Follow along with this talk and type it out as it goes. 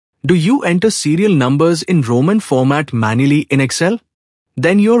Do you enter serial numbers in Roman format manually in Excel?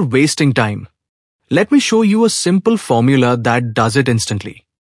 Then you're wasting time. Let me show you a simple formula that does it instantly.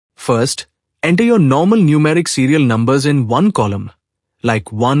 First, enter your normal numeric serial numbers in one column,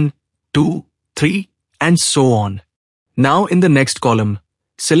 like 1, 2, 3, and so on. Now in the next column,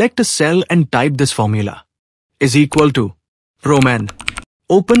 select a cell and type this formula. Is equal to Roman,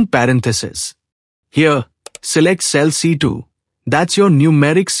 open parenthesis. Here, select cell C2, that's your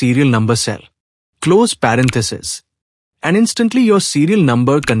numeric serial number cell. Close parenthesis. And instantly your serial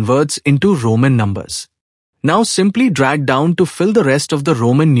number converts into Roman numbers. Now simply drag down to fill the rest of the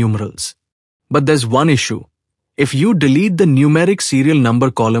Roman numerals. But there's one issue. If you delete the numeric serial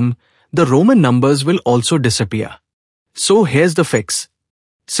number column, the Roman numbers will also disappear. So here's the fix.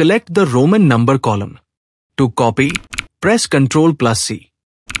 Select the Roman number column. To copy, press Ctrl plus C.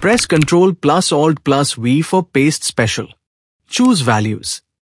 Press Ctrl plus Alt plus V for paste special. Choose values.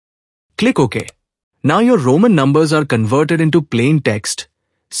 Click OK. Now your Roman numbers are converted into plain text,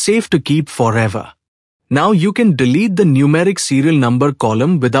 safe to keep forever. Now you can delete the numeric serial number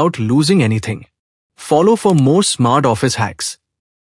column without losing anything. Follow for more smart office hacks.